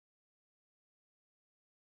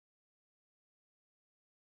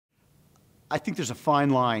I think there's a fine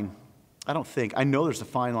line. I know there's a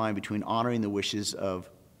fine line between honoring the wishes of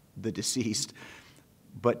the deceased,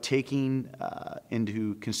 but taking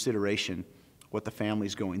into consideration what the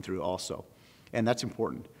family's going through also. And that's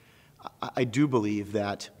important. I do believe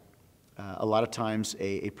that a lot of times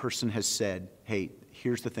a person has said, hey,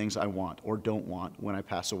 here's the things I want or don't want when I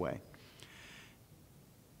pass away.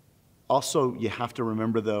 Also, you have to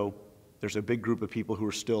remember, though, there's a big group of people who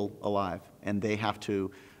are still alive, and they have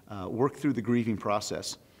to work through the grieving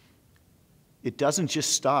process. It doesn't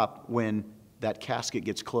just stop when that casket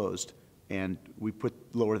gets closed and we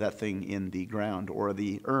lower that thing in the ground or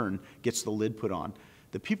the urn gets the lid put on.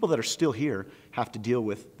 The people that are still here have to deal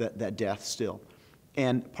with that death still.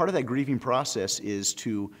 And part of that grieving process is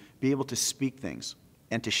to be able to speak things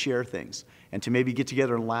and to share things and to maybe get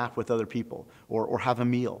together and laugh with other people or have a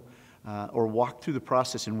meal or walk through the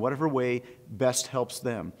process in whatever way best helps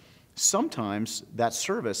them. Sometimes that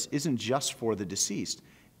service isn't just for the deceased.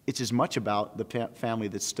 It's as much about the family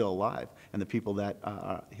that's still alive and the people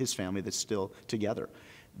that, his family that's still together.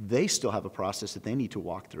 They still have a process that they need to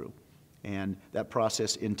walk through. And that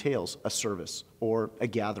process entails a service or a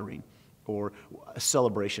gathering or a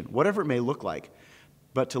celebration, whatever it may look like.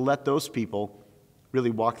 But to let those people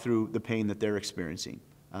really walk through the pain that they're experiencing,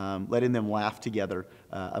 letting them laugh together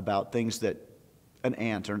about things that an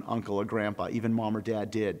aunt or an uncle or grandpa, even mom or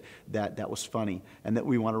dad did that was funny and that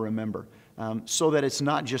we want to remember. So that it's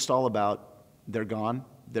not just all about they're gone,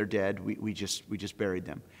 they're dead, we just buried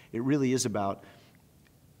them. It really is about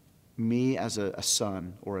me as a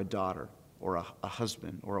son or a daughter or a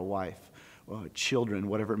husband or a wife or children,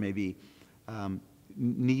 whatever it may be,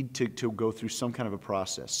 need to go through some kind of a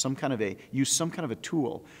process, use some kind of a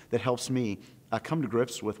tool that helps me come to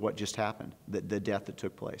grips with what just happened, the death that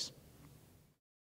took place.